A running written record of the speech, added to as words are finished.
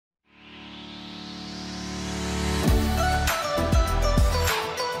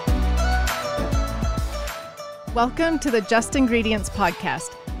Welcome to the Just Ingredients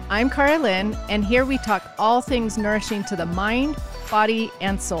podcast. I'm Cara Lynn, and here we talk all things nourishing to the mind, body,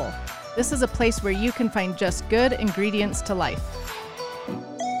 and soul. This is a place where you can find just good ingredients to life.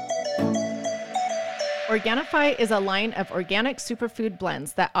 Organifi is a line of organic superfood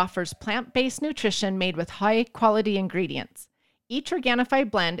blends that offers plant-based nutrition made with high-quality ingredients. Each Organifi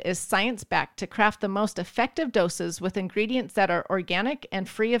blend is science-backed to craft the most effective doses with ingredients that are organic and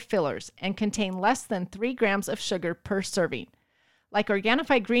free of fillers and contain less than 3 grams of sugar per serving. Like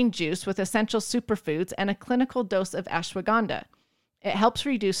Organifi green juice with essential superfoods and a clinical dose of ashwagandha. It helps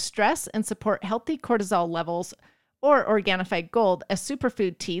reduce stress and support healthy cortisol levels, or Organifi Gold, a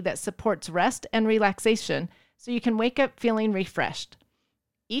superfood tea that supports rest and relaxation so you can wake up feeling refreshed.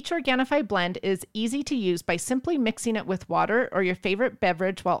 Each Organifi blend is easy to use by simply mixing it with water or your favorite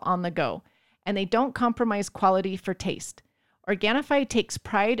beverage while on the go, and they don't compromise quality for taste. Organifi takes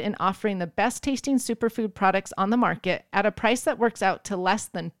pride in offering the best tasting superfood products on the market at a price that works out to less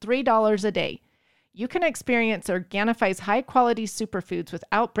than $3 a day. You can experience Organifi's high-quality superfoods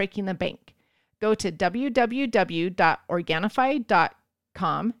without breaking the bank. Go to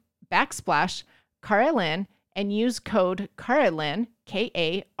www.organifi.com/Caralyn and use code Caralyn,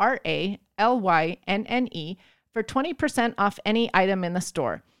 Karalynne, for 20% off any item in the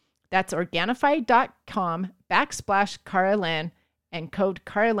store. That's Organifi.com/Caralyn and code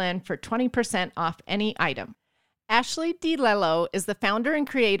Caralyn for 20% off any item. Ashleigh DiLello is the founder and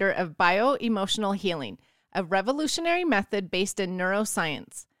creator of Bio-Emotional Healing, a revolutionary method based in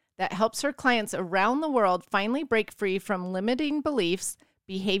neuroscience that helps her clients around the world finally break free from limiting beliefs,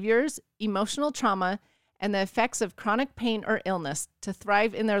 behaviors, emotional trauma, and the effects of chronic pain or illness to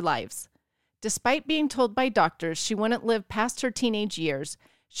thrive in their lives. Despite being told by doctors she wouldn't live past her teenage years,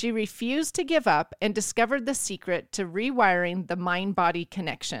 she refused to give up and discovered the secret to rewiring the mind-body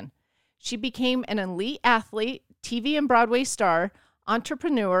connection. She became an elite athlete, TV and Broadway star,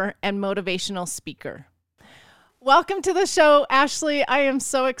 entrepreneur, and motivational speaker. Welcome to the show, Ashleigh. I am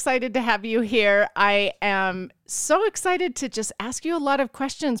so excited to have you here. I am so excited to just ask you a lot of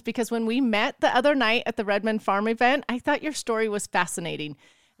questions because when we met the other night at the Redmond Farm event, I thought your story was fascinating.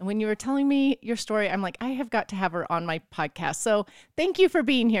 And when you were telling me your story, I'm like, I have got to have her on my podcast. So thank you for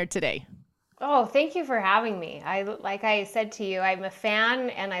being here today. Oh, thank you for having me. Like I said to you, I'm a fan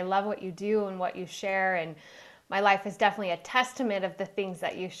and I love what you do and what you share. And my life is definitely a testament of the things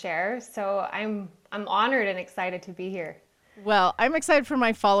that you share. So I'm honored and excited to be here. Well, I'm excited for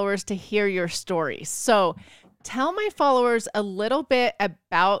my followers to hear your story. So tell my followers a little bit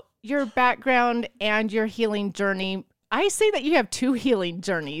about your background and your healing journey. I say that you have 2 healing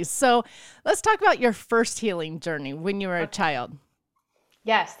journeys. So let's talk about your first healing journey when you were a child.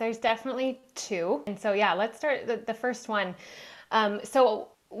 Yes, there's definitely 2. And so, yeah, let's start the first one. So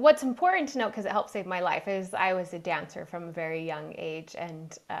what's important to note, because it helped save my life, is I was a dancer from a very young age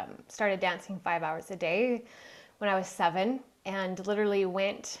and started dancing 5 hours a day when I was 7 and literally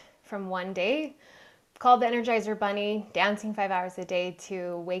went from one day, called the Energizer Bunny, dancing 5 hours a day,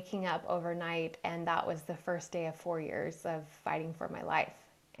 to waking up overnight. And that was the first day of 4 years of fighting for my life.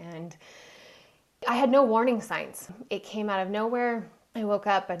 And I had no warning signs. It came out of nowhere. I woke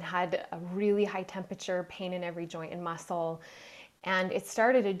up and had a really high temperature, pain in every joint and muscle. And it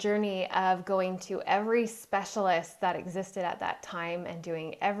started a journey of going to every specialist that existed at that time and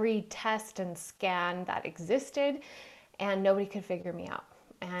doing every test and scan that existed, and nobody could figure me out.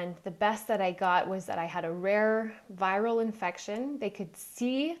 And the best that I got was that I had a rare viral infection. They could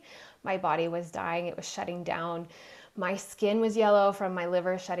see my body was dying. It was shutting down. My skin was yellow from my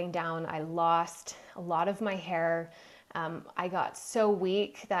liver shutting down. I lost a lot of my hair. I got so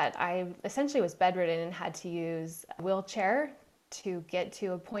weak that I essentially was bedridden and had to use a wheelchair to get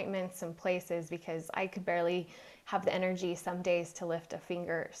to appointments and places because I could barely have the energy some days to lift a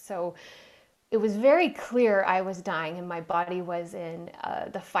finger. So it was very clear I was dying and my body was in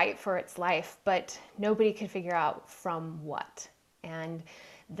the fight for its life, but nobody could figure out from what. And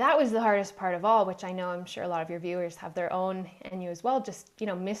that was the hardest part of all, which I know I'm sure a lot of your viewers have their own, and you as well, just,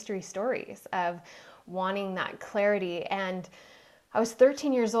 mystery stories of wanting that clarity. And I was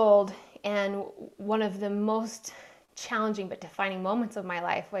 13 years old, and one of the most challenging but defining moments of my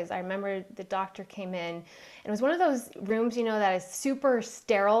life was I remember the doctor came in, and it was one of those rooms, that is super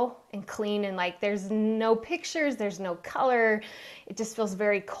sterile and clean, and like there's no pictures, there's no color, it just feels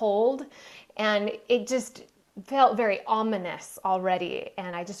very cold, and it just felt very ominous already.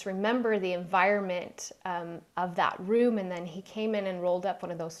 And I just remember the environment of that room. And then he came in and rolled up one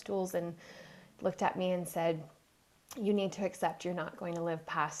of those stools and looked at me and said, "You need to accept you're not going to live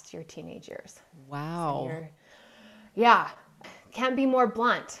past your teenage years." Wow. Yeah, can't be more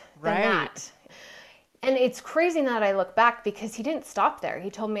blunt than that. And it's crazy now that I look back, because he didn't stop there. He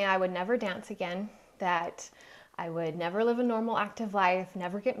told me I would never dance again, that I would never live a normal, active life,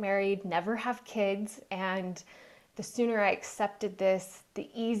 never get married, never have kids. And the sooner I accepted this, the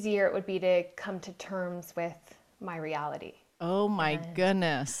easier it would be to come to terms with my reality. Oh my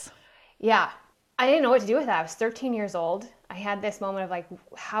goodness. Yeah. I didn't know what to do with that. I was 13 years old. I had this moment of like,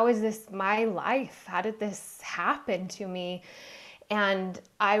 how is this my life? How did this happen to me? And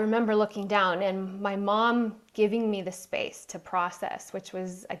I remember looking down and my mom giving me the space to process, which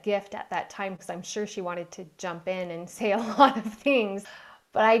was a gift at that time, because I'm sure she wanted to jump in and say a lot of things.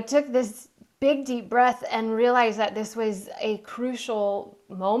 But I took this big deep breath and realized that this was a crucial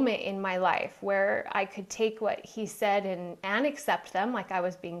moment in my life where I could take what he said and accept them like I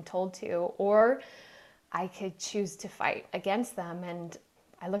was being told to, or I could choose to fight against them. And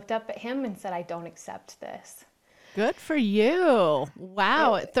I looked up at him and said, I don't accept this. Good for you.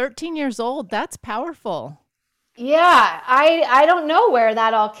 Wow. At 13 years old, that's powerful. Yeah, I don't know where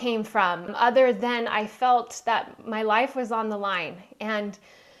that all came from, other than I felt that my life was on the line. And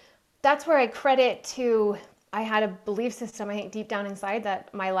that's where I credit to, I had a belief system, I think deep down inside,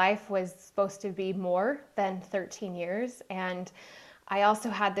 that my life was supposed to be more than 13 years. And I also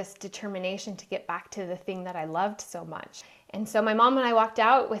had this determination to get back to the thing that I loved so much. And so my mom and I walked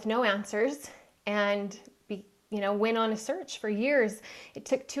out with no answers and went on a search for years. It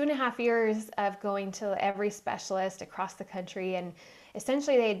took 2.5 years of going to every specialist across the country, and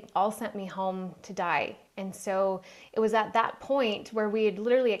essentially they all sent me home to die. And so it was at that point where we had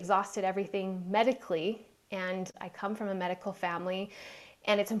literally exhausted everything medically, and I come from a medical family.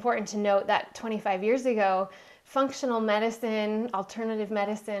 And it's important to note that 25 years ago, functional medicine, alternative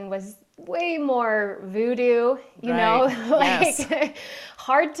medicine was way more voodoo, like yes.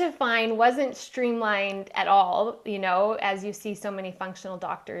 Hard to find, wasn't streamlined at all, as you see so many functional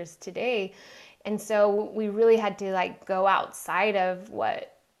doctors today. And so we really had to go outside of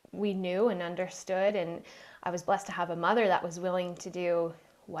what we knew and understood. And I was blessed to have a mother that was willing to do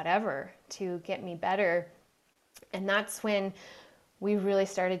whatever to get me better. And that's when we really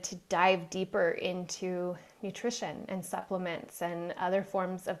started to dive deeper into nutrition and supplements and other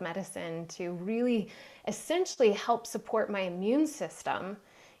forms of medicine to really essentially help support my immune system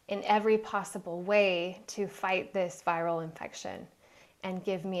in every possible way to fight this viral infection and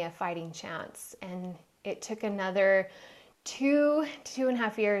give me a fighting chance. And it took another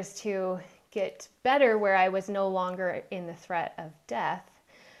 2.5 years to get better, where I was no longer in the threat of death.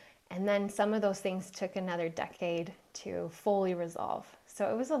 And then some of those things took another decade to fully resolve.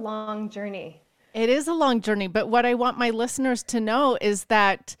 So it was a long journey. It is a long journey, but what I want my listeners to know is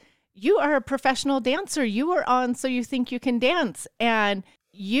that you are a professional dancer. You were on So You Think You Can Dance, and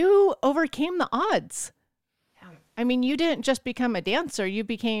you overcame the odds. Yeah. I mean, you didn't just become a dancer, you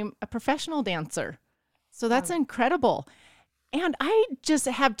became a professional dancer. So that's incredible. And I just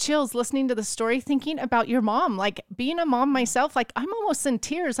have chills listening to the story, thinking about your mom, like being a mom myself, like I'm almost in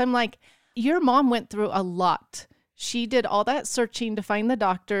tears. I'm like, your mom went through a lot. She did all that searching to find the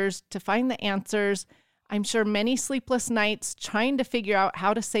doctors, to find the answers. I'm sure many sleepless nights trying to figure out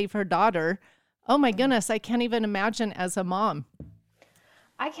how to save her daughter. Oh my goodness, I can't even imagine as a mom.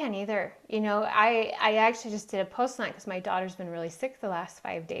 I can't either. I actually just did a post on it because my daughter's been really sick the last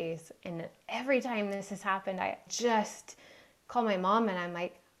 5 days. And every time this has happened, I just call my mom and I'm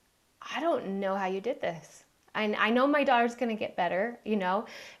like, I don't know how you did this. And I know my daughter's going to get better,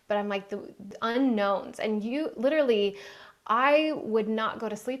 but I'm like the unknowns. And I would not go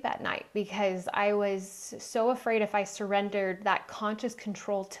to sleep at night because I was so afraid if I surrendered that conscious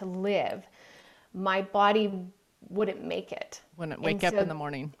control to live, my body wouldn't make it. Wouldn't wake up in the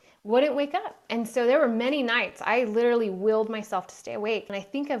morning. Wouldn't wake up. And so there were many nights I literally willed myself to stay awake. And I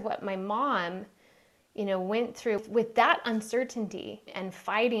think of what my mom went through with that uncertainty and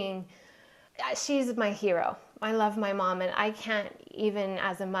fighting. She's my hero. I love my mom, and I can't even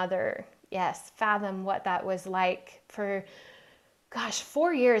as a mother, fathom what that was like for,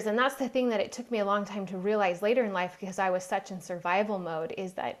 4 years. And that's the thing that it took me a long time to realize later in life, because I was such in survival mode,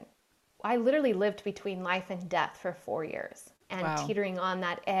 is that I literally lived between life and death for 4 years and teetering on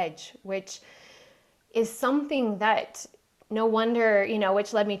that edge, which is something that no wonder,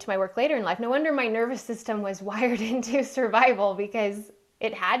 which led me to my work later in life. No wonder my nervous system was wired into survival, because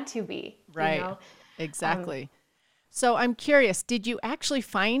it had to be. Right. Exactly. So I'm curious, did you actually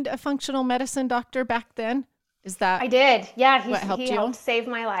find a functional medicine doctor back then? Is that I did. Yeah. He helped save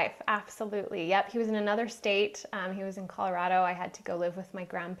my life. Absolutely. Yep. He was in another state. He was in Colorado. I had to go live with my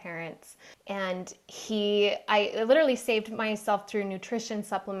grandparents, and I literally saved myself through nutrition,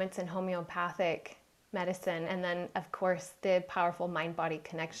 supplements, and homeopathic medicine. And then of course the powerful mind-body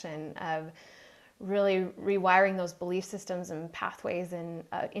connection of really rewiring those belief systems and pathways and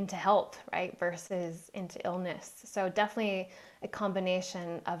into health, right, versus into illness. So definitely a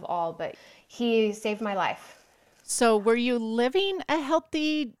combination of all, but he saved my life. So were you living a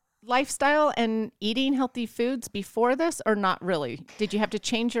healthy lifestyle and eating healthy foods before this, or not really? Did you have to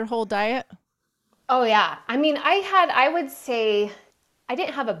change your whole diet? Oh yeah. I mean, I would say I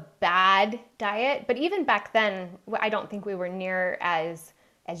didn't have a bad diet, but even back then, I don't think we were near as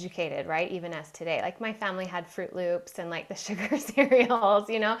educated, right? Even as today. Like my family had Fruit Loops and like the sugar cereals,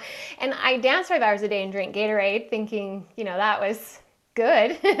 and I danced 5 hours a day and drank Gatorade thinking, that was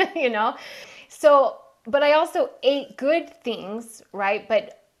good, you know? So, but I also ate good things, right?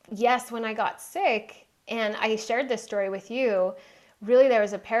 But yes, when I got sick, and I shared this story with you, really there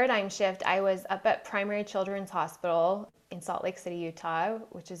was a paradigm shift. I was up at Primary Children's Hospital in Salt Lake City, Utah,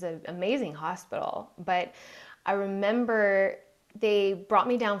 which is an amazing hospital. But I remember they brought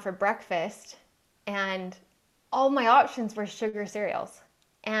me down for breakfast and all my options were sugar cereals.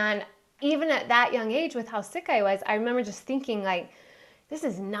 And even at that young age with how sick I was, I remember just thinking like, this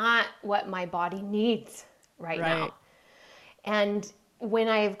is not what my body needs right now. And when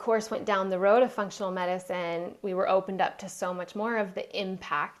I, of course, went down the road of functional medicine, we were opened up to so much more of the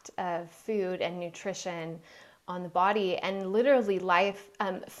impact of food and nutrition on the body. And literally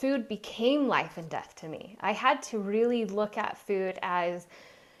food became life and death to me. I had to really look at food as,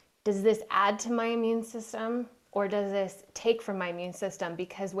 does this add to my immune system or does this take from my immune system?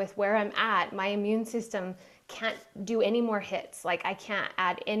 Because with where I'm at, my immune system can't do any more hits. Like I can't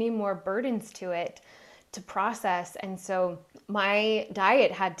add any more burdens to it to process. And so my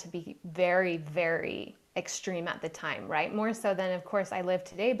diet had to be very, very extreme at the time, right? More so than, of course, I live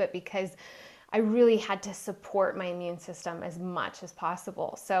today, but because I really had to support my immune system as much as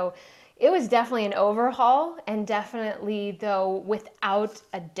possible. So it was definitely an overhaul, and definitely, though, without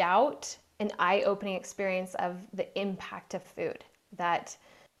a doubt, an eye-opening experience of the impact of food that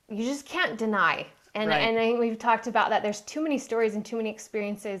you just can't deny. And I think we've talked about that. There's too many stories and too many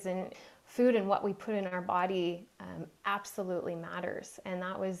experiences, and food and what we put in our body absolutely matters. And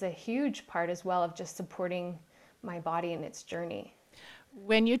that was a huge part as well of just supporting my body in its journey.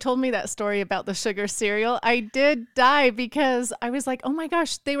 When you told me that story about the sugar cereal, I did die because I was like, oh my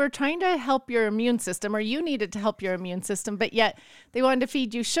gosh, they were trying to help your immune system, or you needed to help your immune system, but yet they wanted to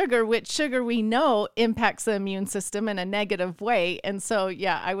feed you sugar, which sugar we know impacts the immune system in a negative way. And so,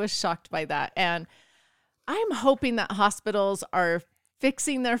 yeah, I was shocked by that. And I'm hoping that hospitals are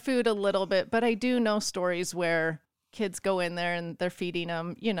fixing their food a little bit, but I do know stories where kids go in there and they're feeding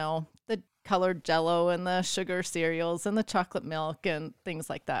them, the colored Jello and the sugar cereals and the chocolate milk and things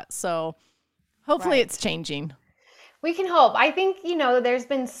like that. So hopefully it's changing. We can hope. I think, there's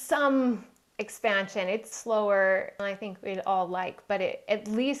been some expansion. It's slower than I think we'd all like, but at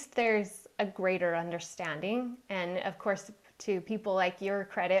least there's a greater understanding. And of course, to people like your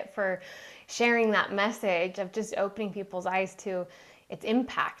credit for sharing that message of just opening people's eyes to its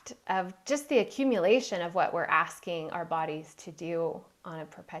impact of just the accumulation of what we're asking our bodies to do on a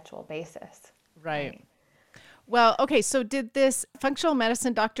perpetual basis. Right. Well, okay. So did this functional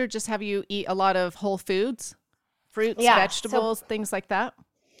medicine doctor just have you eat a lot of whole foods, fruits, vegetables, things like that?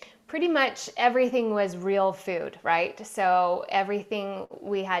 Pretty much everything was real food, right? So everything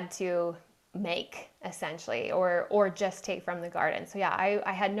we had to make essentially, or just take from the garden. So yeah,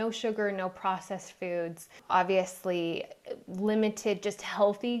 I had no sugar, no processed foods, obviously limited, just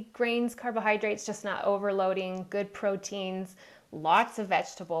healthy grains, carbohydrates, just not overloading, good proteins, lots of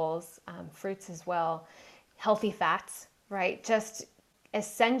vegetables, fruits as well, healthy fats, right? Just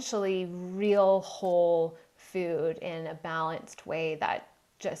essentially real whole food in a balanced way that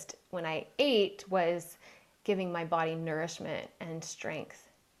just when I ate was giving my body nourishment and strength,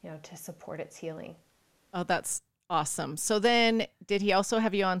 to support its healing. Oh, that's awesome. So then did he also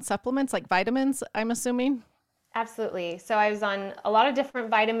have you on supplements like vitamins, I'm assuming? Absolutely. So I was on a lot of different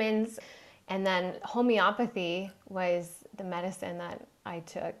vitamins, and then homeopathy was the medicine that I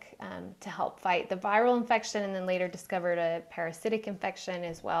took to help fight the viral infection, and then later discovered a parasitic infection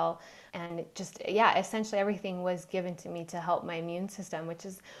as well. And it just, essentially everything was given to me to help my immune system, which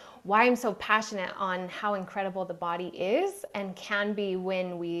is why I'm so passionate on how incredible the body is and can be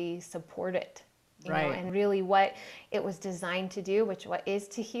when we support it, you know, and really what it was designed to do, which what is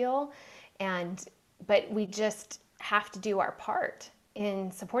to heal. But we just have to do our part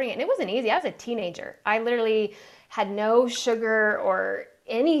in supporting it. And it wasn't easy. I was a teenager. I literally had no sugar or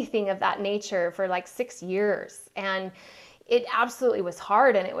anything of that nature for like 6 years. And it absolutely was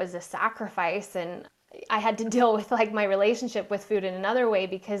hard, and it was a sacrifice. And I had to deal with like my relationship with food in another way,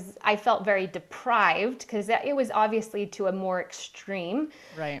 because I felt very deprived, because it was obviously to a more extreme.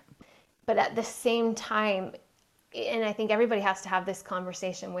 Right. But at the same time, and I think everybody has to have this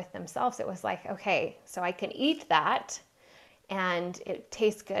conversation with themselves, it was like, okay, so I can eat that and it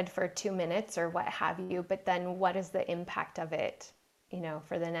tastes good for 2 minutes or what have you, but then what is the impact of it,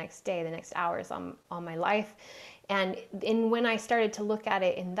 for the next day, the next hours on my life? And when I started to look at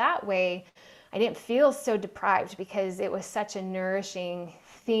it in that way, I didn't feel so deprived because it was such a nourishing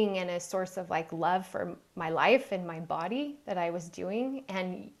thing and a source of like love for my life and my body that I was doing.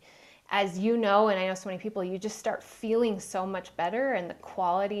 And as you know, and I know so many people, you just start feeling so much better, and the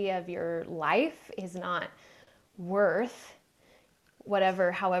quality of your life is not worth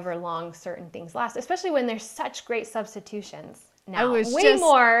however long certain things last, especially when there's such great substitutions. Now,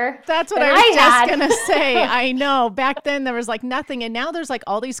 more. That's what I was just going to say. I know. Back then there was like nothing. And now there's like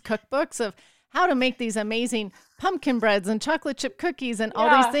all these cookbooks of how to make these amazing pumpkin breads and chocolate chip cookies and all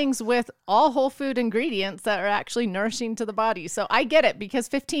these things with all whole food ingredients that are actually nourishing to the body. So I get it, because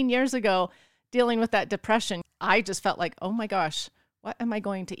 15 years ago, dealing with that depression, I just felt like, oh my gosh, what am I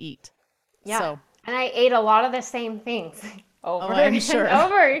going to eat? Yeah. So, and I ate a lot of the same things over and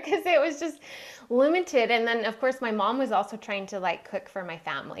over because it was just limited. And then of course my mom was also trying to like cook for my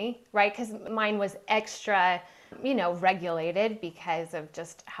family, right? Because mine was extra, regulated because of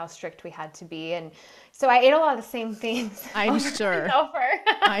just how strict we had to be. And so I ate a lot of the same things. I'm sure.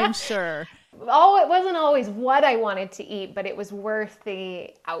 I'm sure. It wasn't always what I wanted to eat, but it was worth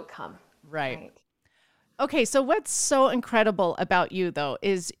the outcome. Right. Okay. So what's so incredible about you though,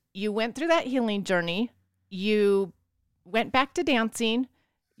 is you went through that healing journey. You went back to dancing.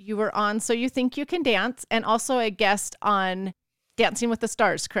 You were on So You Think You Can Dance, and also a guest on Dancing with the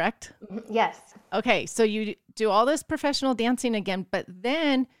Stars, correct? Yes. Okay, so you do all this professional dancing again, but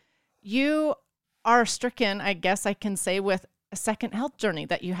then you are stricken, I guess I can say, with a second health journey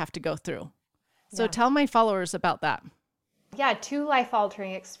that you have to go through. So tell my followers about that. Yeah, 2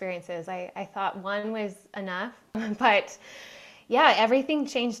 life-altering experiences. I thought one was enough, but yeah, everything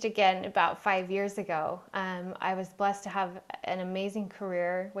changed again about 5 years ago. I was blessed to have an amazing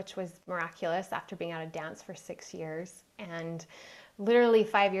career, which was miraculous after being out of dance for 6 years. And literally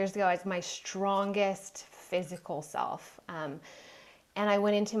 5 years ago, I was my strongest physical self. And I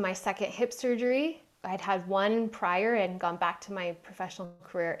went into my second hip surgery. I'd had one prior and gone back to my professional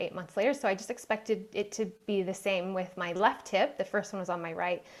career 8 months later. So I just expected it to be the same with my left hip. The first one was on my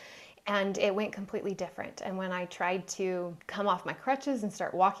right. And it went completely different. And when I tried to come off my crutches and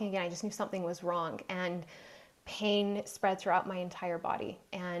start walking again, I just knew something was wrong. And pain spread throughout my entire body.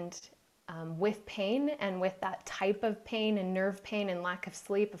 And with pain, and with that type of pain and nerve pain and lack of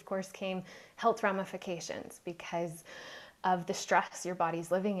sleep, of course, came health ramifications because of the stress your body's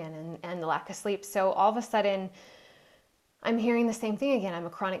living in and the lack of sleep. So all of a sudden, I'm hearing the same thing again. I'm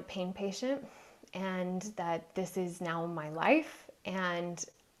a chronic pain patient, and that this is now my life, and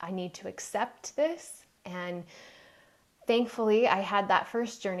I need to accept this. And thankfully, I had that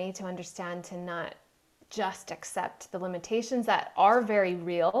first journey to understand to not just accept the limitations that are very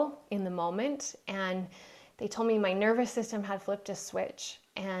real in the moment. And they told me my nervous system had flipped a switch.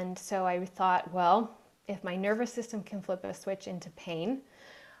 And so I thought, well, if my nervous system can flip a switch into pain,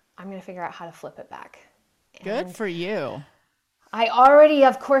 I'm going to figure out how to flip it back. Good for you. I already,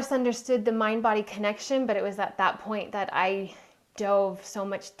 of course, understood the mind-body connection, but it was at that point that I dove so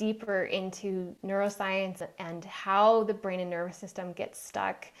much deeper into neuroscience and how the brain and nervous system gets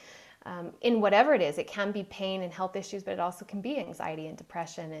stuck in whatever it is. It can be pain and health issues, but it also can be anxiety and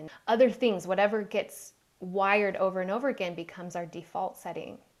depression and other things. Whatever gets wired over and over again becomes our default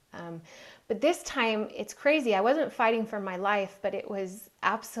setting. But this time, it's crazy. I wasn't fighting for my life, but it was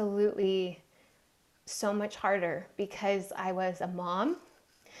absolutely so much harder because I was a mom,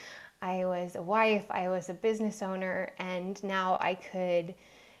 I was a wife, I was a business owner, and now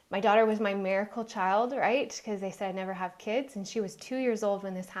my daughter was my miracle child, right? Because they said I'd never have kids, and she was 2 years old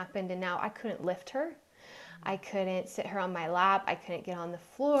when this happened, and now I couldn't lift her. I couldn't sit her on my lap. I couldn't get on the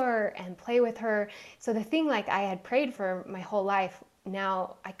floor and play with her. So the thing like I had prayed for my whole life,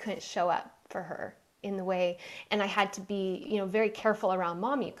 now I couldn't show up for her in the way, and I had to be, very careful around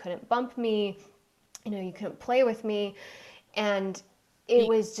mom. You couldn't bump me, you couldn't play with me, and it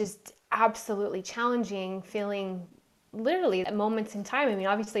was just absolutely challenging, feeling literally at moments in time. I mean,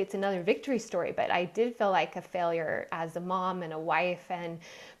 obviously it's another victory story, but I did feel like a failure as a mom and a wife, and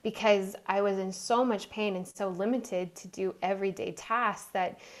because I was in so much pain and so limited to do everyday tasks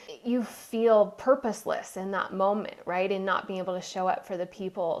that you feel purposeless in that moment, right? And not being able to show up for the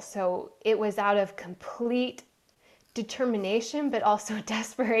people. So it was out of complete determination, but also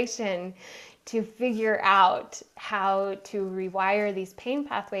desperation to figure out how to rewire these pain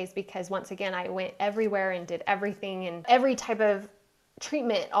pathways, because once again, I went everywhere and did everything and every type of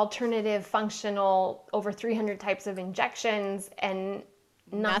treatment, alternative, functional, over 300 types of injections, and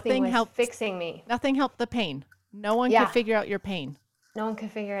nothing was fixing me. Nothing helped the pain. No one Yeah. could figure out your pain. No one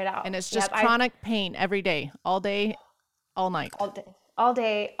could figure it out. And it's just chronic pain every day, all day, all night. All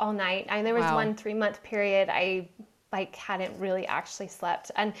day, all night. And there was Wow. 1 3-month period I hadn't really actually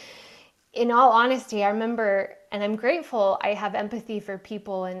slept. And in all honesty, I remember, and I'm grateful, I have empathy for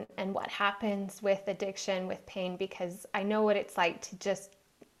people and what happens with addiction, with pain, because I know what it's like to just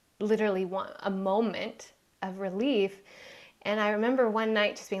literally want a moment of relief. And I remember one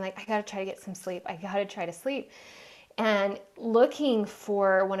night just being like, I got to try to get some sleep. I got to try to sleep. And looking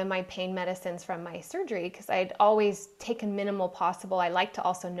for one of my pain medicines from my surgery, because I'd always taken minimal possible. I like to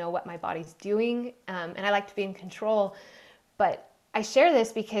also know what my body's doing, and I like to be in control. But I share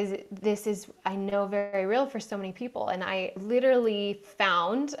this because this is, I know, very real for so many people. And I literally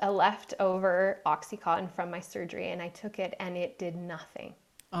found a leftover Oxycontin from my surgery, and I took it and it did nothing.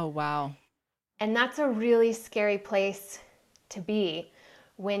 Oh, wow. And that's a really scary place to be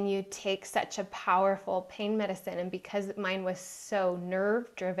when you take such a powerful pain medicine. And because mine was so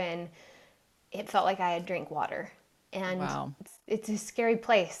nerve driven, it felt like I had drank water. And wow. It's a scary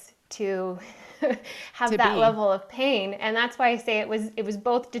place to have that level of pain. And that's why I say it was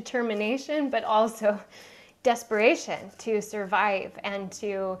both determination, but also desperation to survive and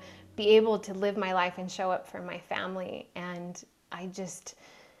to be able to live my life and show up for my family. And I just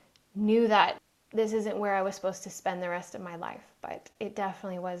knew that this isn't where I was supposed to spend the rest of my life, but it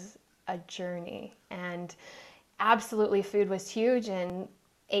definitely was a journey. And absolutely food was huge, and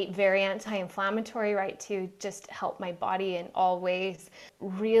ate very anti-inflammatory, right, to just help my body in all ways.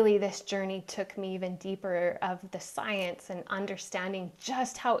 Really, this journey took me even deeper of the science and understanding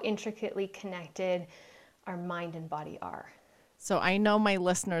just how intricately connected our mind and body are. So I know my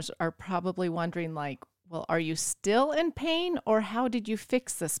listeners are probably wondering, like, well, are you still in pain, or how did you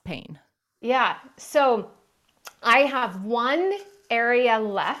fix this pain? Yeah, so I have one area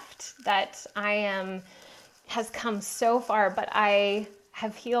left that has come so far, but I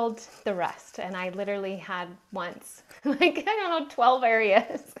have healed the rest. And I literally had once, 12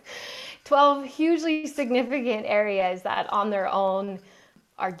 areas, 12 hugely significant areas that on their own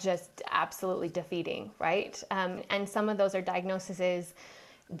are just absolutely defeating, right? And some of those are diagnoses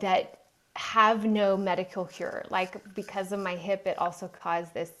that have no medical cure. Like, because of my hip, it also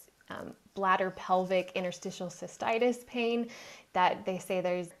caused this bladder pelvic interstitial cystitis pain that they say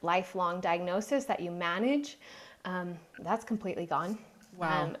there's lifelong diagnosis that you manage. That's completely gone.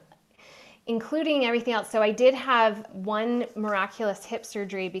 Wow. Including everything else. So I did have one miraculous hip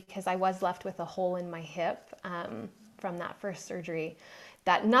surgery because I was left with a hole in my hip from that first surgery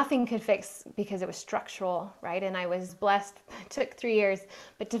that nothing could fix because it was structural, right? And I was blessed, it took 3 years,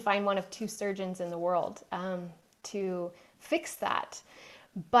 but to find one of 2 surgeons in the world to fix that.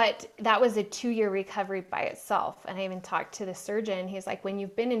 But that was a 2-year recovery by itself. And I even talked to the surgeon. He's like, when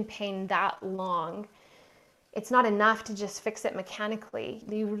you've been in pain that long, it's not enough to just fix it mechanically.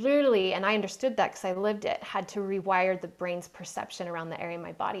 You literally, and I understood that because I lived it, had to rewire the brain's perception around the area of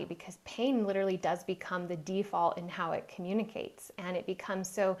my body, because pain literally does become the default in how it communicates. And it becomes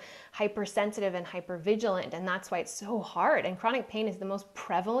so hypersensitive and hypervigilant. And that's why it's so hard. And chronic pain is the most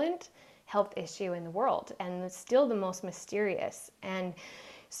prevalent health issue in the world, and it's still the most mysterious. And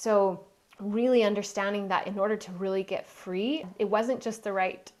so really understanding that in order to really get free, it wasn't just the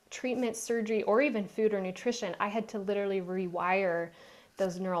right treatment, surgery, or even food or nutrition. I had to literally rewire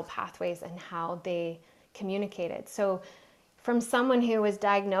those neural pathways and how they communicated. So from someone who was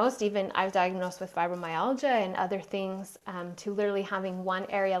diagnosed, even I was diagnosed with fibromyalgia and other things, to literally having one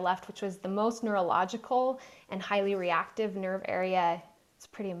area left, which was the most neurological and highly reactive nerve area. It's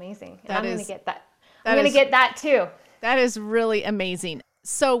pretty amazing. And I'm going to get that. I'm going to get that too. That is really amazing.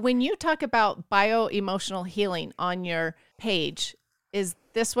 So when you talk about bio-emotional healing on your page, is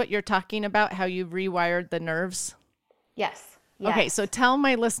this what you're talking about, how you rewired the nerves? Yes. Okay, so tell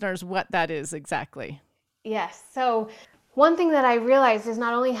my listeners what that is exactly. Yes. So one thing that I realized is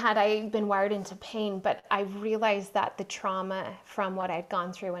not only had I been wired into pain, but I realized that the trauma from what I'd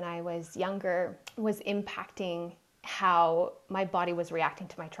gone through when I was younger was impacting how my body was reacting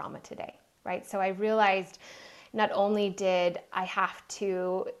to my trauma today, right? So I realized not only did I have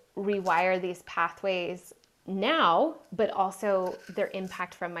to rewire these pathways now, but also their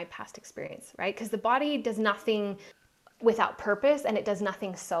impact from my past experience, right? Because the body does nothing without purpose, and it does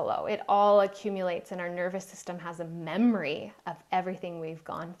nothing solo. It all accumulates, and our nervous system has a memory of everything we've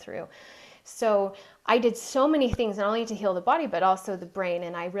gone through. So I did so many things, not only to heal the body, but also the brain.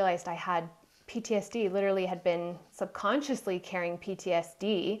 And I realized I had PTSD, literally had been subconsciously carrying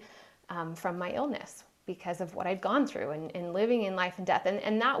PTSD from my illness, because of what I'd gone through and living in life and death.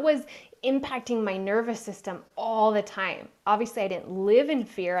 And that was impacting my nervous system all the time. Obviously, I didn't live in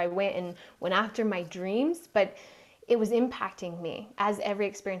fear. I went after my dreams, but it was impacting me, as every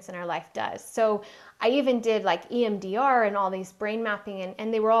experience in our life does. So I even did like EMDR and all these brain mapping,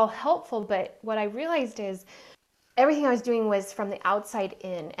 and they were all helpful. But what I realized is everything I was doing was from the outside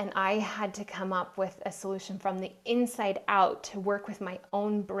in, and I had to come up with a solution from the inside out to work with my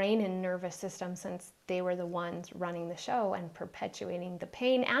own brain and nervous system, since they were the ones running the show and perpetuating the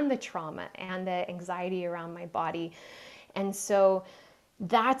pain and the trauma and the anxiety around my body. And so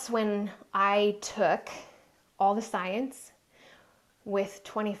that's when I took all the science with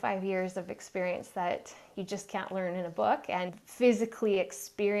 25 years of experience that you just can't learn in a book, and physically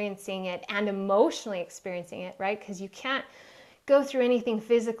experiencing it and emotionally experiencing it, right? Because you can't go through anything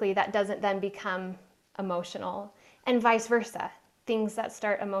physically that doesn't then become emotional, and vice versa. Things that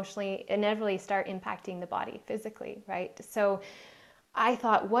start emotionally inevitably start impacting the body physically, right? So I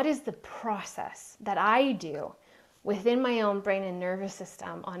thought, what is the process that I do within my own brain and nervous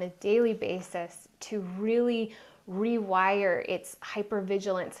system on a daily basis to really rewire its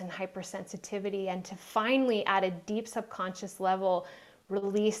hypervigilance and hypersensitivity, and to finally, at a deep subconscious level,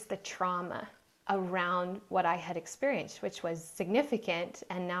 release the trauma around what I had experienced, which was significant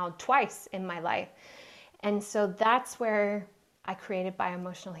and now twice in my life. And so that's where I created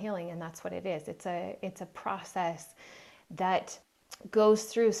bioemotional healing, and that's what it is. It's a process that goes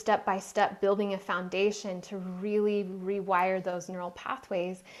through step by step, building a foundation to really rewire those neural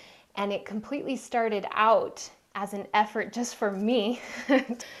pathways. And it completely started out as an effort just for me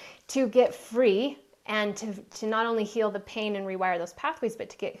to get free, and to not only heal the pain and rewire those pathways, but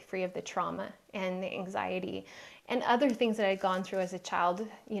to get free of the trauma and the anxiety and other things that I'd gone through as a child,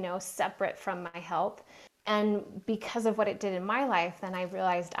 separate from my health. And because of what it did in my life, then I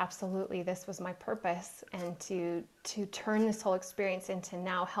realized absolutely this was my purpose, and to turn this whole experience into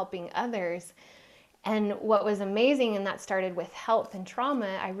now helping others. And what was amazing, and that started with health and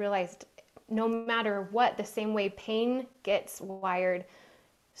trauma, I realized no matter what, the same way pain gets wired,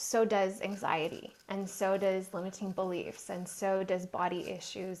 so does anxiety, and so does limiting beliefs, and so does body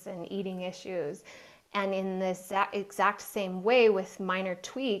issues and eating issues. And in this exact same way, with minor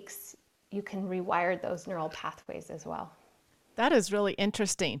tweaks, you can rewire those neural pathways as well. That is really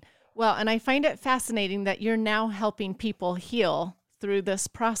interesting. Well, and I find it fascinating that you're now helping people heal through this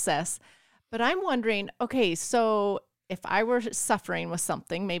process. But I'm wondering, okay, so if I were suffering with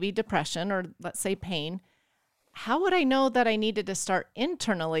something, maybe depression or let's say pain, how would I know that I needed to start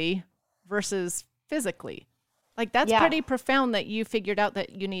internally versus physically? Like, that's pretty profound that you figured out that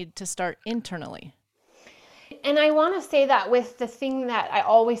you need to start internally. And I want to say that with the thing that I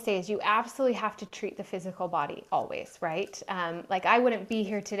always say is you absolutely have to treat the physical body always, right? Like I wouldn't be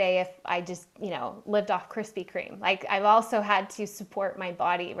here today if I just, lived off Krispy Kreme. Like I've also had to support my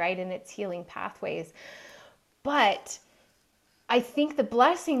body, right, in its healing pathways. But I think the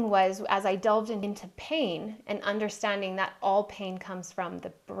blessing was, as I delved into pain and understanding that all pain comes from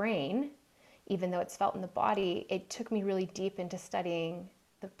the brain, even though it's felt in the body, it took me really deep into studying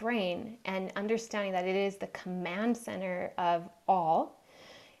the brain and understanding that it is the command center of all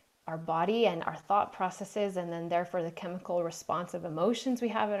our body and our thought processes, and then therefore the chemical response of emotions we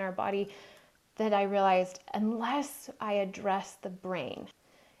have in our body, that I realized unless I address the brain,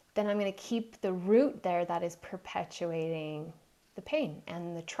 then I'm going to keep the root there that is perpetuating the pain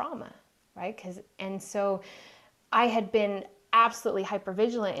and the trauma, right? And so I had been absolutely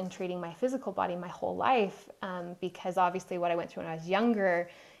hypervigilant in treating my physical body my whole life, because obviously what I went through when I was younger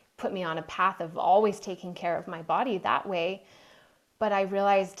put me on a path of always taking care of my body that way. But I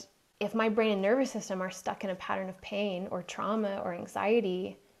realized if my brain and nervous system are stuck in a pattern of pain or trauma or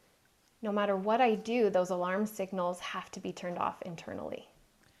anxiety, no matter what I do, those alarm signals have to be turned off internally.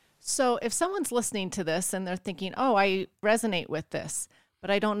 So if someone's listening to this and they're thinking, oh, I resonate with this,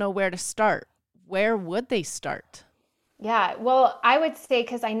 but I don't know where to start, where would they start? Yeah, well, I would say,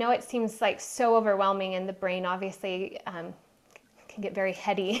 because I know it seems like so overwhelming, and the brain obviously can get very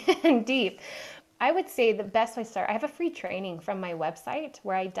heady and deep. I would say the best way to start, I have a free training from my website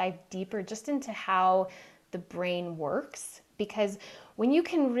where I dive deeper just into how the brain works. Because when you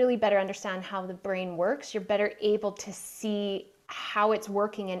can really better understand how the brain works, you're better able to see how it's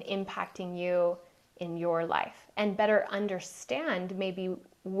working and impacting you in your life, and better understand maybe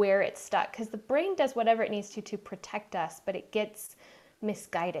where it's stuck, because the brain does whatever it needs to protect us, but it gets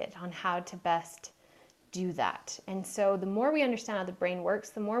misguided on how to best do that. And so the more we understand how the brain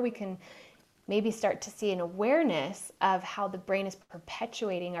works, the more we can maybe start to see an awareness of how the brain is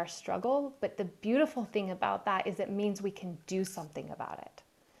perpetuating our struggle. But the beautiful thing about that is it means we can do something about it,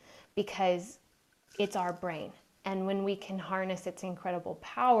 because It's our brain. And when we can harness its incredible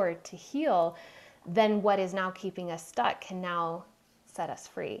power to heal, then what is now keeping us stuck can now set us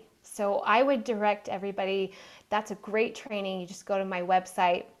free. So I would direct everybody, that's a great training. You just go to my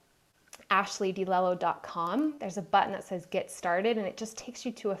website, ashleighdilello.com. There's a button that says get started, and it just takes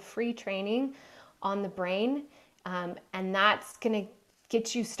you to a free training on the brain. And that's going to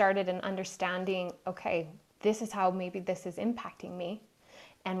get you started in understanding, okay, this is how maybe this is impacting me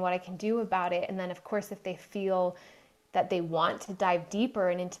and what I can do about it. And then, of course, if they feel that they want to dive deeper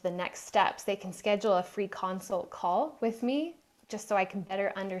and into the next steps, they can schedule a free consult call with me just so I can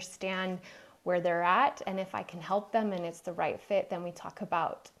better understand where they're at. And if I can help them and it's the right fit, then we talk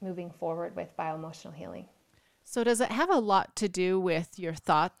about moving forward with bioemotional healing. So does it have a lot to do with your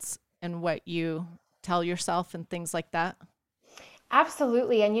thoughts and what you tell yourself and things like that?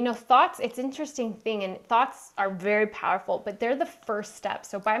 Absolutely. And thoughts, it's an interesting thing, and thoughts are very powerful, but they're the first step.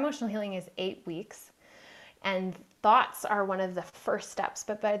 So bioemotional healing is 8 weeks, and thoughts are one of the first steps,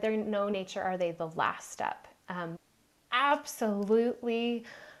 but by their no nature are they the last step. Absolutely,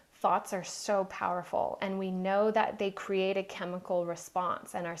 thoughts are so powerful, and we know that they create a chemical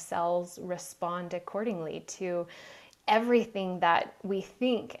response, and our cells respond accordingly to everything that we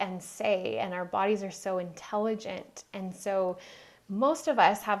think and say, and our bodies are so intelligent. And so most of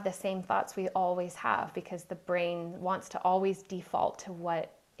us have the same thoughts we always have because the brain wants to always default to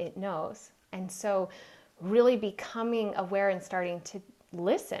what it knows. And so really becoming aware and starting to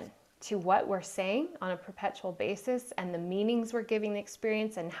listen to what we're saying on a perpetual basis and the meanings we're giving the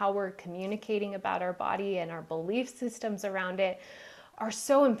experience and how we're communicating about our body and our belief systems around it are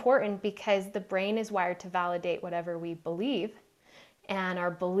so important, because the brain is wired to validate whatever we believe, and our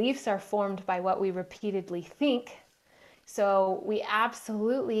beliefs are formed by what we repeatedly think. So we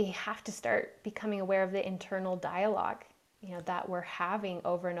absolutely have to start becoming aware of the internal dialogue, that we're having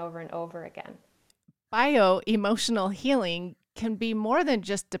over and over and over again. Bio-emotional healing can be more than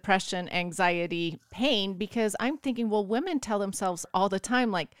just depression, anxiety, pain, because I'm thinking, well, women tell themselves all the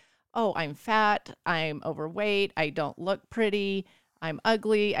time, like, oh, I'm fat, I'm overweight, I don't look pretty, I'm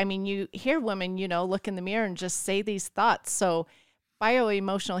ugly. I mean, you hear women, look in the mirror and just say these thoughts. So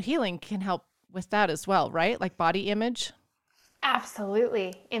bio-emotional healing can help with that as well, right? Like body image.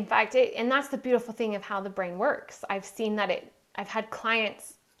 Absolutely. In fact, and that's the beautiful thing of how the brain works. I've seen that I've had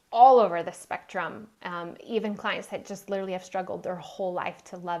clients all over the spectrum, even clients that just literally have struggled their whole life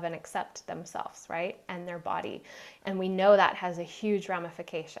to love and accept themselves, right? And their body. And we know that has a huge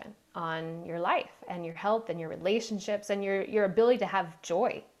ramification on your life and your health and your relationships and your ability to have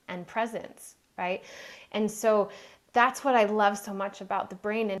joy and presence, right? And so that's what I love so much about the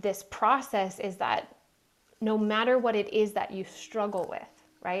brain and this process, is that no matter what it is that you struggle with,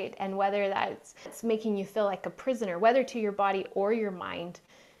 right? And whether that's making you feel like a prisoner, whether to your body or your mind,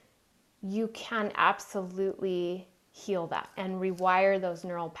 you can absolutely heal that and rewire those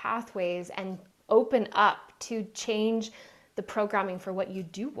neural pathways and open up to change the programming for what you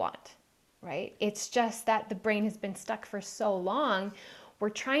do want, right? It's just that the brain has been stuck for so long. We're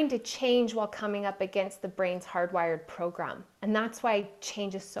trying to change while coming up against the brain's hardwired program. And that's why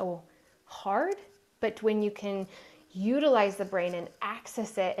change is so hard. But when you can utilize the brain and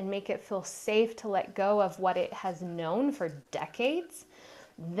access it and make it feel safe to let go of what it has known for decades,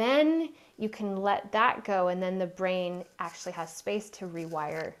 then you can let that go, and then the brain actually has space to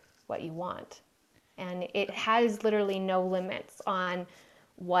rewire what you want. And it has literally no limits on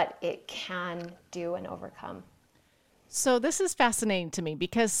what it can do and overcome. So this is fascinating to me,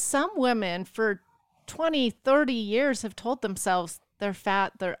 because some women for 20, 30 years have told themselves they're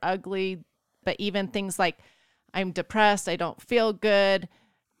fat, they're ugly, but even things like, I'm depressed, I don't feel good,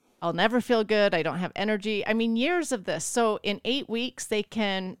 I'll never feel good, I don't have energy. I mean, years of this. So in 8 weeks, they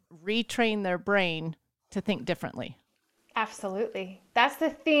can retrain their brain to think differently. Absolutely. That's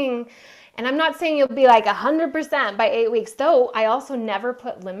the thing. And I'm not saying you'll be like 100% by 8 weeks, though I also never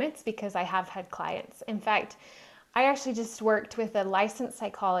put limits, because I have had clients. In fact, I actually just worked with a licensed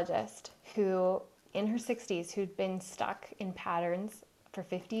psychologist who, in her 60s, who'd been stuck in patterns for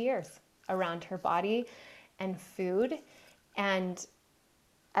 50 years around her body and food. And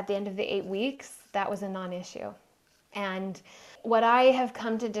at the end of the 8 weeks, that was a non-issue. And what I have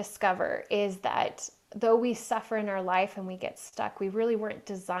come to discover is that though we suffer in our life and we get stuck, we really weren't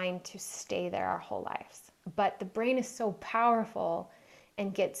designed to stay there our whole lives. But the brain is so powerful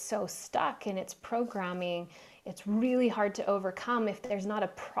and gets so stuck in its programming, it's really hard to overcome if there's not a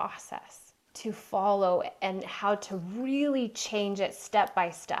process to follow and how to really change it step by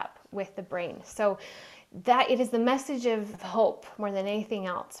step with the brain. So that it is the message of hope more than anything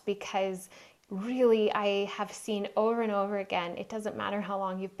else, because really I have seen over and over again, it doesn't matter how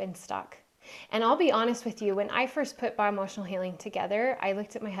long you've been stuck. And I'll be honest with you, when I first put bioemotional healing together, I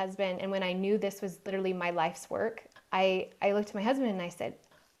looked at my husband, and when I knew this was literally my life's work, I looked at my husband and I said,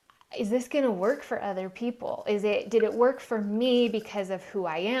 is this going to work for other people? Did it work for me because of who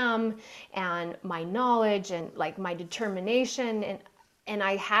I am and my knowledge and like my determination? And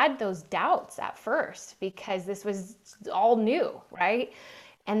I had those doubts at first because this was all new, right?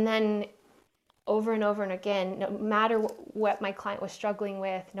 And then over and over and again, no matter what my client was struggling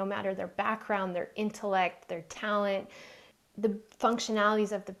with, no matter their background, their intellect, their talent, the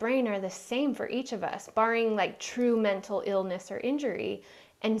functionalities of the brain are the same for each of us, barring like true mental illness or injury.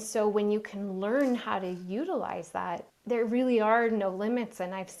 And so when you can learn how to utilize that, there really are no limits.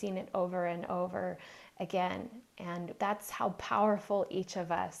 And I've seen it over and over again. And that's how powerful each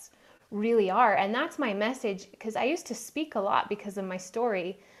of us really are. And that's my message, because I used to speak a lot because of my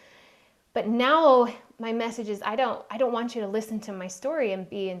story. But now my message is I don't want you to listen to my story and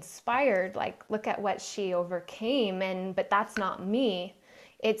be inspired, like look at what she overcame, but that's not me.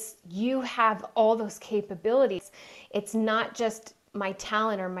 It's you have all those capabilities. It's not just my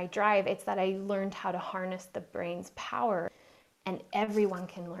talent or my drive, it's that I learned how to harness the brain's power, and everyone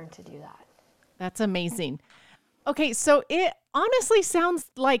can learn to do that. That's amazing. Okay, so it honestly sounds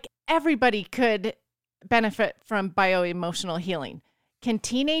like everybody could benefit from bioemotional healing. Can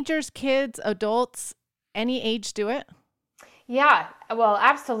teenagers, kids, adults, any age do it? Yeah, well,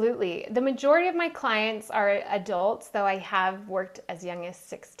 absolutely. The majority of my clients are adults, though I have worked as young as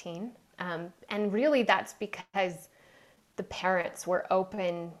 16. And really that's because the parents were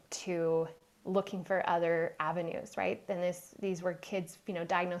open to looking for other avenues, right? And these were kids,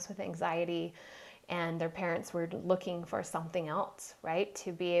 diagnosed with anxiety, and their parents were looking for something else, right?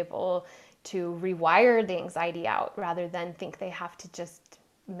 To be able to rewire the anxiety out rather than think they have to just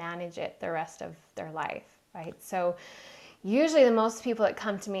manage it the rest of their life, right? So usually the most people that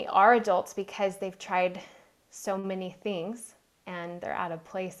come to me are adults because they've tried so many things and they're at a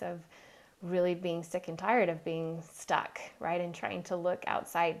place of really being sick and tired of being stuck, right? And trying to look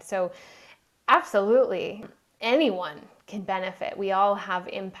outside. So absolutely, anyone can benefit. We all have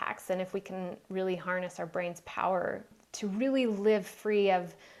impacts. And if we can really harness our brain's power to really live free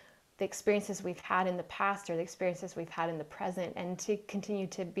of the experiences we've had in the past or the experiences we've had in the present, and to continue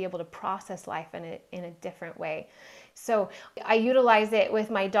to be able to process life in a different way. So I utilize it with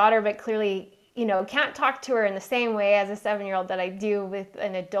my daughter, but clearly, can't talk to her in the same way as a 7-year-old that I do with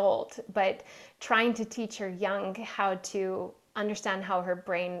an adult, but trying to teach her young how to understand how her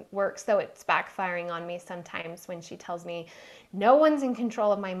brain works, though it's backfiring on me sometimes when she tells me, no one's in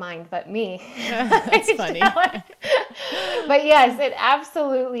control of my mind but me. That's funny. But yes, it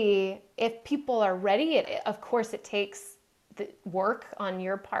absolutely, if people are ready, of course it takes the work on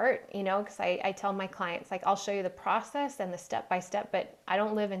your part, because I tell my clients, like, I'll show you the process and the step-by-step, but I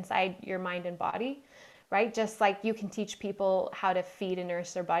don't live inside your mind and body, right? Just like you can teach people how to feed and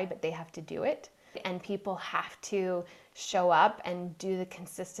nourish their body, but they have to do it. And people have to show up and do the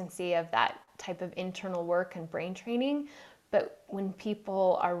consistency of that type of internal work and brain training. But when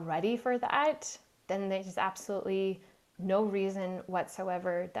people are ready for that, then there's absolutely no reason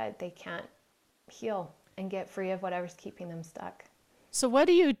whatsoever that they can't heal and get free of whatever's keeping them stuck. So what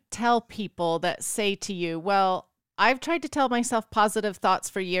do you tell people that say to you, well, I've tried to tell myself positive thoughts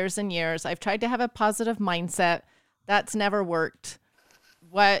for years and years. I've tried to have a positive mindset. That's never worked.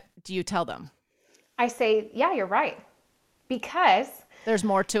 What do you tell them? I say, yeah, you're right. Because there's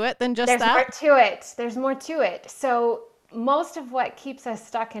more to it than just that. There's more to it. So most of what keeps us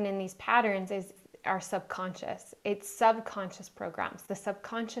stuck in these patterns is our subconscious. It's subconscious programs. The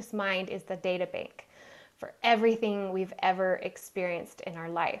subconscious mind is the data bank for everything we've ever experienced in our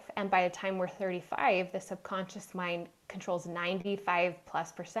life. And by the time we're 35, the subconscious mind controls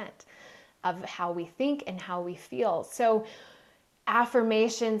 95+% of how we think and how we feel. So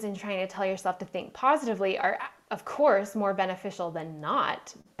affirmations and trying to tell yourself to think positively are, of course, more beneficial than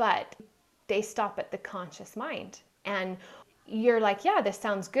not, but they stop at the conscious mind. And you're like, yeah, this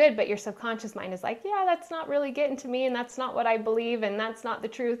sounds good, but your subconscious mind is like, yeah, that's not really getting to me, and that's not what I believe, and that's not the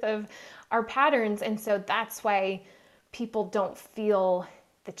truth of our patterns. And so that's why people don't feel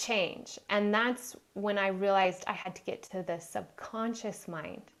the change. And that's when I realized I had to get to the subconscious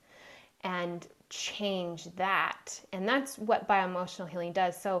mind and change that. And that's what bioemotional healing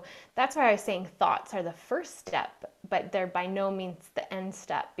does. So that's why I was saying thoughts are the first step, but they're by no means the end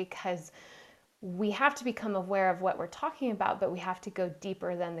step, because we have to become aware of what we're talking about, but we have to go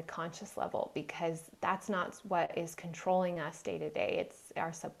deeper than the conscious level, because that's not what is controlling us day to day. It's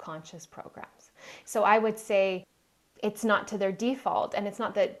our subconscious programs. So I would say it's not to their default, and it's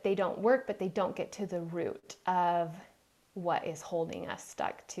not that they don't work, but they don't get to the root of what is holding us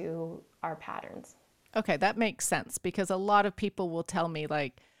stuck to our patterns. Okay, that makes sense, because a lot of people will tell me,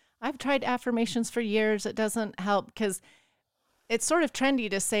 like, I've tried affirmations for years. It doesn't help, because it's sort of trendy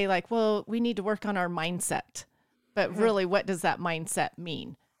to say, like, well, we need to work on our mindset. But really, what does that mindset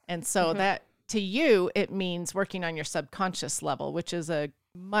mean? And so that, to you, it means working on your subconscious level, which is a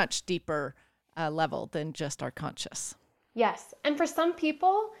much deeper level than just our conscious. Yes. And for some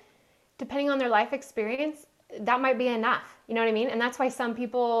people, depending on their life experience, that might be enough. You know what I mean? And that's why some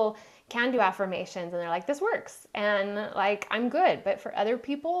people can do affirmations and they're like, this works. And like, I'm good. But for other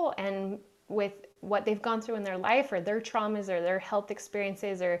people, and with what they've gone through in their life or their traumas or their health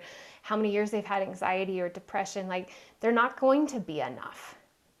experiences or how many years they've had anxiety or depression, like, they're not going to be enough.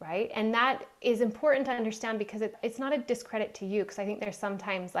 Right? And that is important to understand, because it's not a discredit to you. Because I think there's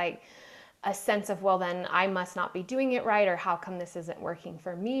sometimes like a sense of, well, then I must not be doing it right, or how come this isn't working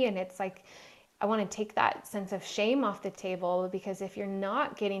for me? And it's like, I want to take that sense of shame off the table, because if you're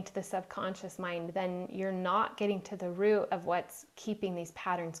not getting to the subconscious mind, then you're not getting to the root of what's keeping these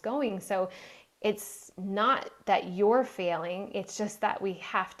patterns going. So it's not that you're failing, it's just that we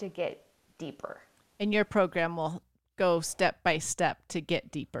have to get deeper. And your program will go step by step to get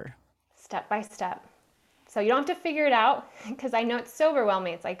deeper. Step by step. So you don't have to figure it out, because I know it's so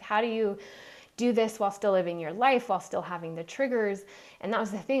overwhelming. It's like, how do you do this while still living your life, while still having the triggers? And that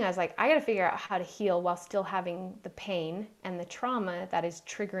was the thing. I was like, I got to figure out how to heal while still having the pain and the trauma that is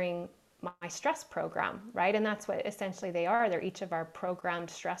triggering my stress program, right? And that's what essentially they are. They're each of our programmed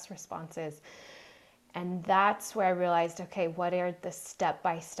stress responses. And that's where I realized, okay, what are the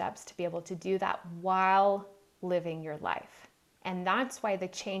step-by-steps to be able to do that while living your life? And that's why the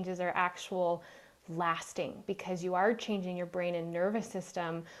changes are actual lasting, because you are changing your brain and nervous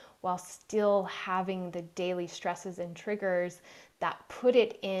system while still having the daily stresses and triggers that put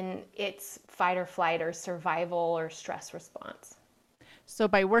it in its fight or flight or survival or stress response. So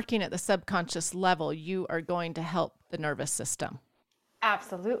by working at the subconscious level, you are going to help the nervous system.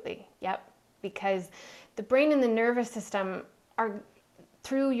 Absolutely. Yep. Because the brain and the nervous system are,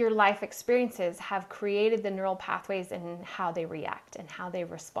 through your life experiences, have created the neural pathways and how they react and how they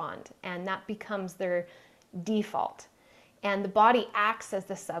respond. And that becomes their default. And the body acts as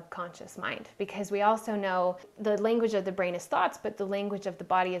the subconscious mind, because we also know the language of the brain is thoughts, but the language of the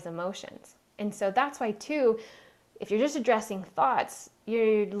body is emotions. And so that's why, too, if you're just addressing thoughts,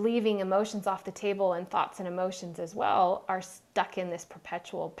 you're leaving emotions off the table, and thoughts and emotions as well are stuck in this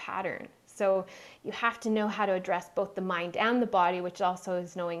perpetual pattern. So you have to know how to address both the mind and the body, which also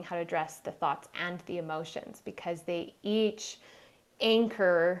is knowing how to address the thoughts and the emotions, because they each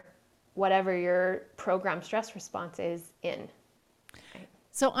anchor whatever your programmed stress response is in.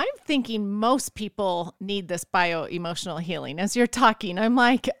 So I'm thinking most people need this bio-emotional healing. As you're talking, I'm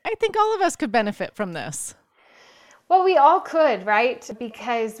like, I think all of us could benefit from this. Well, we all could, right?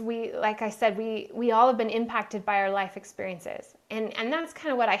 Because we, like I said, we all have been impacted by our life experiences. And that's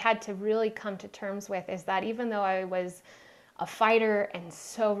kind of what I had to really come to terms with, is that even though I was a fighter and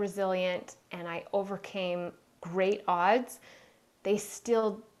so resilient and I overcame great odds, they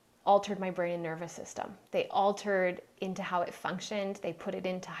still altered my brain and nervous system. They altered into how it functioned. They put it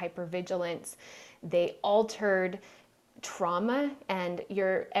into hypervigilance. They altered trauma, and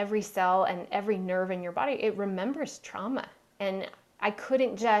your every cell and every nerve in your body, it remembers trauma. And I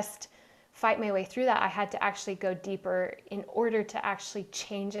couldn't just fight my way through that. I had to actually go deeper in order to actually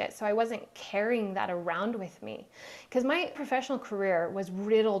change it. So I wasn't carrying that around with me, because my professional career was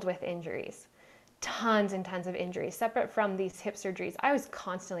riddled with injuries. Tons and tons of injuries. Separate from these hip surgeries, I was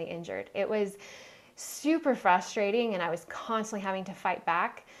constantly injured. It was super frustrating, and I was constantly having to fight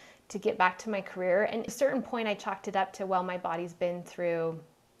back to get back to my career. And at a certain point, I chalked it up to, well, my body's been through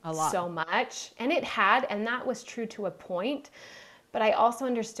a lot, so much. And it had, and that was true to a point. But I also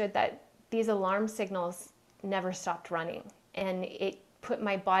understood that these alarm signals never stopped running. And it put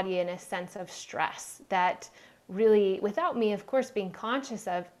my body in a sense of stress that really, without me, of course, being conscious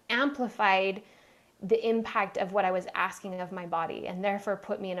of, amplified the impact of what I was asking of my body, and therefore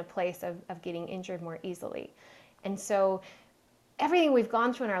put me in a place of getting injured more easily. And so everything we've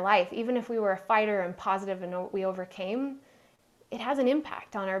gone through in our life, even if we were a fighter and positive and we overcame, it has an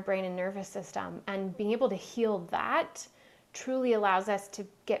impact on our brain and nervous system. And being able to heal that truly allows us to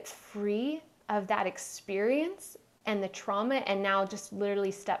get free of that experience and the trauma, and now just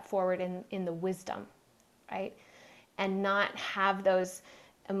literally step forward in the wisdom, right? And not have those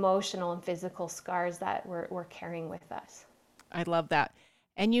emotional and physical scars that we're carrying with us. I love that.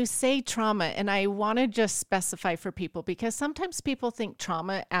 And you say trauma, and I want to just specify for people, because sometimes people think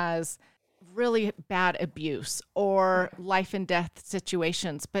trauma as really bad abuse or life and death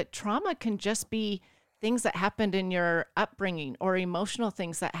situations, but trauma can just be things that happened in your upbringing or emotional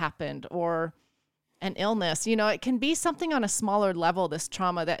things that happened or an illness. It can be something on a smaller level, this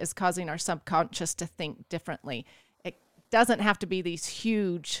trauma that is causing our subconscious to think differently. It doesn't have to be these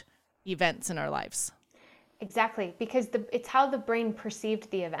huge events in our lives. Exactly, because it's how the brain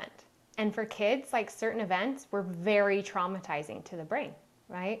perceived the event. And for kids, like certain events were very traumatizing to the brain,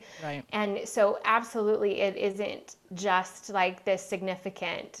 right? Right. And so absolutely, it isn't just like this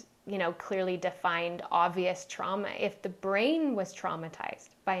significant, clearly defined, obvious trauma. If the brain was traumatized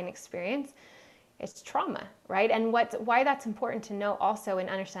by an experience, it's trauma, right? And why that's important to know also in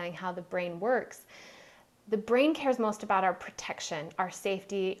understanding how the brain works. The brain cares most about our protection, our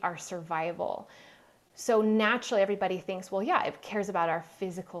safety, our survival. So naturally, everybody thinks, well, yeah, it cares about our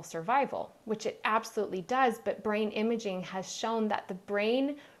physical survival, which it absolutely does. But brain imaging has shown that the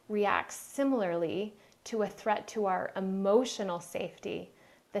brain reacts similarly to a threat to our emotional safety,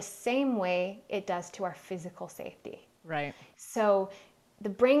 the same way it does to our physical safety. Right. So the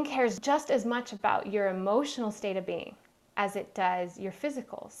brain cares just as much about your emotional state of being as it does your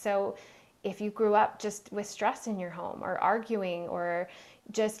physical. So if you grew up just with stress in your home or arguing or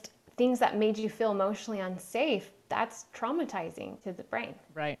just things that made you feel emotionally unsafe, that's traumatizing to the brain.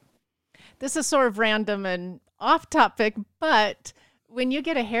 Right. This is sort of random and off topic, but when you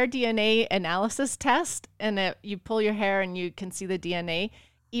get a hair DNA analysis test and you pull your hair and you can see the DNA,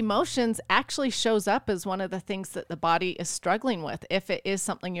 emotions actually shows up as one of the things that the body is struggling with, if it is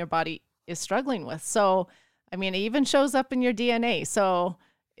something your body is struggling with. So, it even shows up in your DNA. So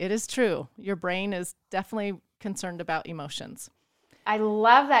it is true. Your brain is definitely concerned about emotions. I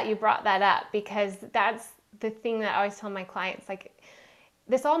love that you brought that up, because that's the thing that I always tell my clients, like,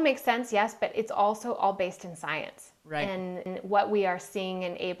 this all makes sense, yes, but it's also all based in science. Right. And what we are seeing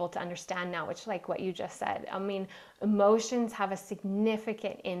and able to understand now, which, like what you just said, emotions have a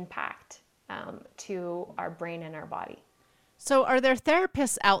significant impact to our brain and our body. So are there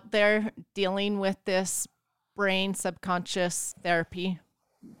therapists out there dealing with this brain subconscious therapy?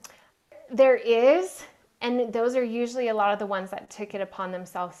 There is, and those are usually a lot of the ones that took it upon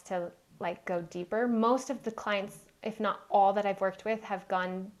themselves to go deeper. Most of the clients, if not all that I've worked with, have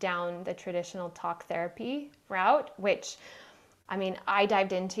gone down the traditional talk therapy route, which I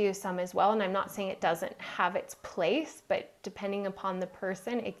dived into some as well. And I'm not saying it doesn't have its place, but depending upon the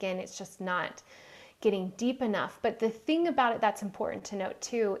person, again, it's just not getting deep enough. But the thing about it that's important to note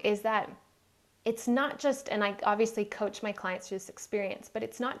too is that it's not just, and I obviously coach my clients through this experience, but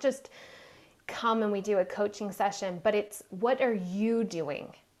it's not just come and we do a coaching session, but it's what are you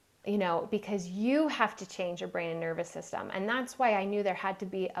doing? Because you have to change your brain and nervous system. And that's why I knew there had to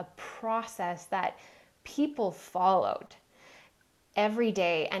be a process that people followed every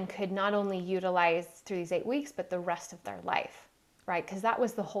day and could not only utilize through these 8 weeks, but the rest of their life, right? Because that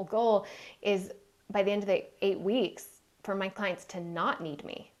was the whole goal, is by the end of the 8 weeks for my clients to not need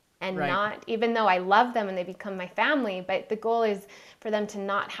me. And right. Not, even though I love them and they become my family, but the goal is for them to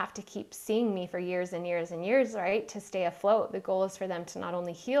not have to keep seeing me for years and years and years, right? To stay afloat. The goal is for them to not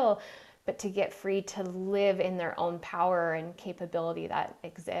only heal, but to get free to live in their own power and capability that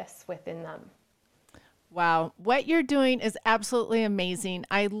exists within them. Wow. What you're doing is absolutely amazing.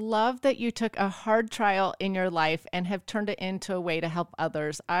 I love that you took a hard trial in your life and have turned it into a way to help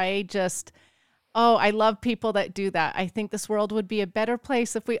others. I love people that do that. I think this world would be a better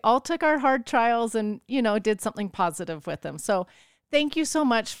place if we all took our hard trials and, did something positive with them. So thank you so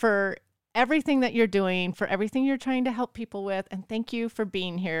much for everything that you're doing, for everything you're trying to help people with. And thank you for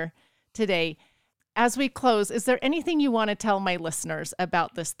being here today. As we close, is there anything you want to tell my listeners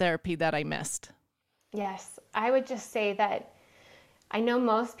about this therapy that I missed? Yes, I would just say that I know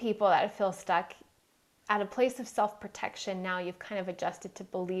most people that feel stuck at a place of self-protection. Now you've kind of adjusted to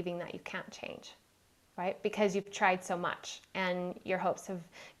believing that you can't change, right? Because you've tried so much and your hopes have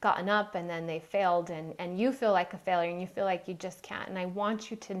gotten up and then they failed and you feel like a failure and you feel like you just can't. And I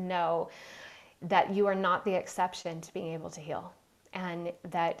want you to know that you are not the exception to being able to heal. And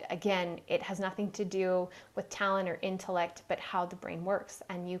that, again, it has nothing to do with talent or intellect, but how the brain works.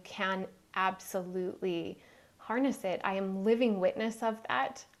 And you can absolutely harness it. I am living witness of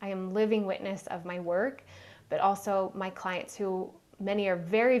that. I am living witness of my work, but also my clients, who many are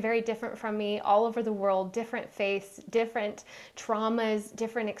very, very different from me, all over the world, different faiths, different traumas,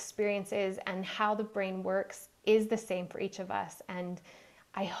 different experiences, and how the brain works is the same for each of us. And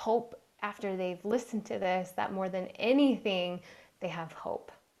I hope after they've listened to this that more than anything, they have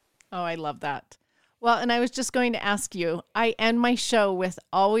hope. Oh, I love that. Well, and I was just going to ask you, I end my show with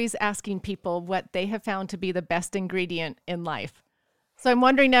always asking people what they have found to be the best ingredient in life. So I'm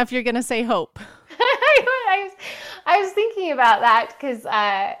wondering now if you're going to say hope. I was thinking about that because,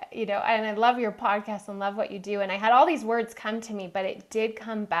 and I love your podcast and love what you do. And I had all these words come to me, but it did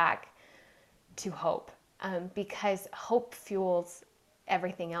come back to hope, because hope fuels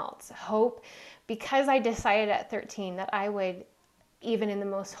everything else. Hope, because I decided at 13 that I would, even in the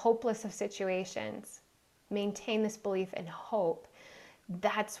most hopeless of situations, maintain this belief and hope.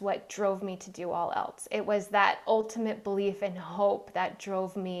 That's what drove me to do all else. It was that ultimate belief and hope that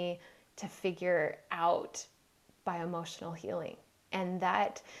drove me to figure out bioemotional healing. And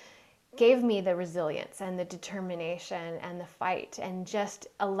that gave me the resilience and the determination and the fight, and just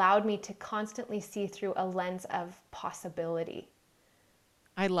allowed me to constantly see through a lens of possibility.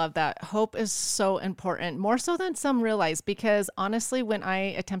 I love that. Hope is so important, more so than some realize, because honestly, when I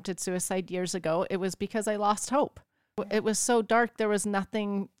attempted suicide years ago, it was because I lost hope. It was so dark. There was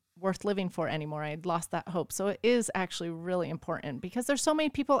nothing worth living for anymore. I had lost that hope. So it is actually really important, because there's so many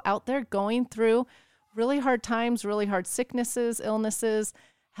people out there going through really hard times, really hard sicknesses, illnesses,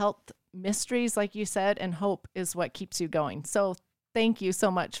 health mysteries, like you said, and hope is what keeps you going. So thank you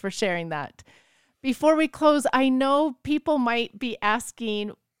so much for sharing that. Before we close, I know people might be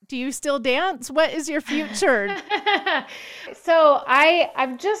asking, do you still dance? What is your future? So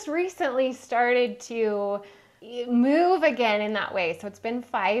I've just recently started to move again in that way. So it's been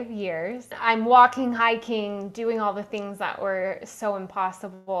 5 years. I'm walking, hiking, doing all the things that were so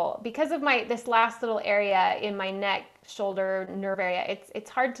impossible because of this last little area in my neck, shoulder, nerve area. It's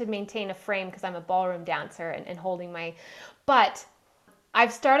hard to maintain a frame because I'm a ballroom dancer and holding but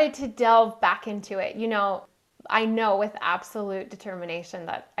I've started to delve back into it. I know with absolute determination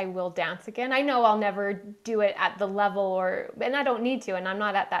that I will dance again. I know I'll never do it at the level and I don't need to, and I'm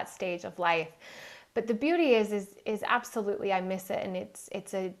not at that stage of life. But the beauty is absolutely I miss it, and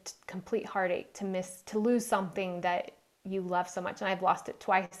it's a complete heartache to lose something that you love so much, and I've lost it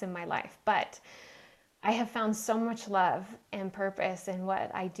twice in my life. But I have found so much love and purpose in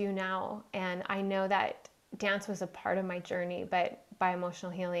what I do now, and I know that dance was a part of my journey, but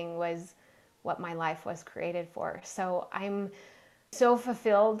bioemotional healing was what my life was created for. So I'm so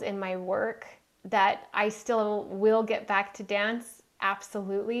fulfilled in my work that I still will get back to dance,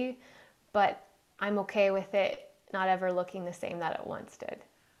 absolutely, but I'm okay with it not ever looking the same that it once did.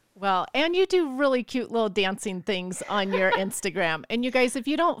 Well, and you do really cute little dancing things on your Instagram. And you guys, if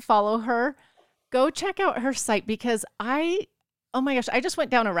you don't follow her, go check out her site, because oh my gosh, I just went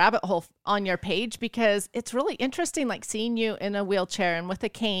down a rabbit hole on your page, because it's really interesting, like seeing you in a wheelchair and with a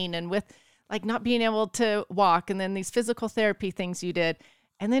cane and with like not being able to walk, and then these physical therapy things you did.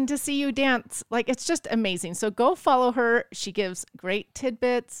 And then to see you dance, like it's just amazing. So go follow her. She gives great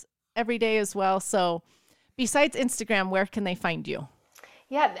tidbits every day as well. So besides Instagram, where can they find you?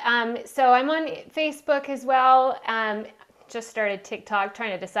 Yeah, so I'm on Facebook as well. Just started TikTok,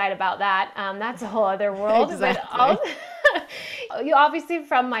 trying to decide about that. That's a whole other world. Exactly. But you obviously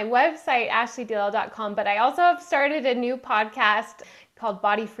from my website, ashleighdilello.com, but I also have started a new podcast called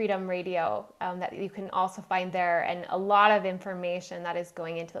Body Freedom Radio that you can also find there, and a lot of information that is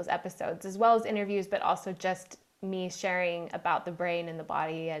going into those episodes, as well as interviews, but also just me sharing about the brain and the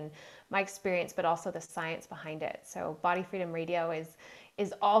body and my experience, but also the science behind it. So Body Freedom Radio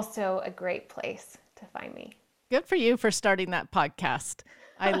is also a great place to find me. Good for you for starting that podcast.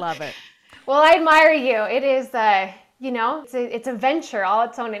 I love it. Well, I admire you. It is, it's a venture all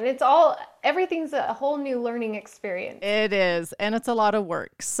its own, and everything's a whole new learning experience. It is, and it's a lot of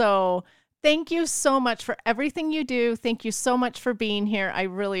work. So thank you so much for everything you do. Thank you so much for being here. I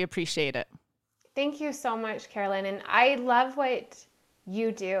really appreciate it. Thank you so much, Carolyn. And I love what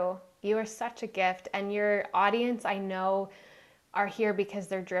you do. You are such a gift, and your audience, I know, are here because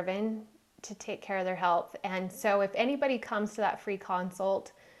they're driven to take care of their health. And so if anybody comes to that free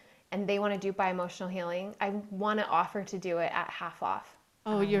consult and they want to do bioemotional healing, I want to offer to do it at half off.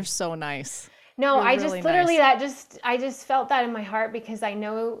 Oh, you're so nice. No, you're I really just literally nice. I just felt that in my heart, because I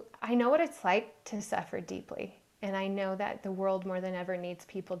know what it's like to suffer deeply. And I know that the world more than ever needs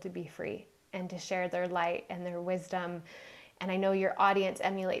people to be free and to share their light and their wisdom. And I know your audience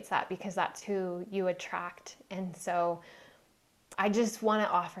emulates that, because that's who you attract. And so I just want to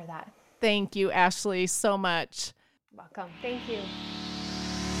offer that. Thank you, Ashleigh, so much. Welcome. Thank you.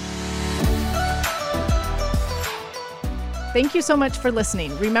 Thank you so much for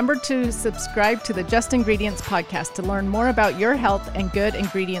listening. Remember to subscribe to the Just Ingredients podcast to learn more about your health and good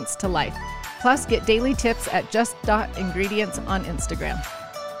ingredients to life. Plus, get daily tips at just.ingredients on Instagram.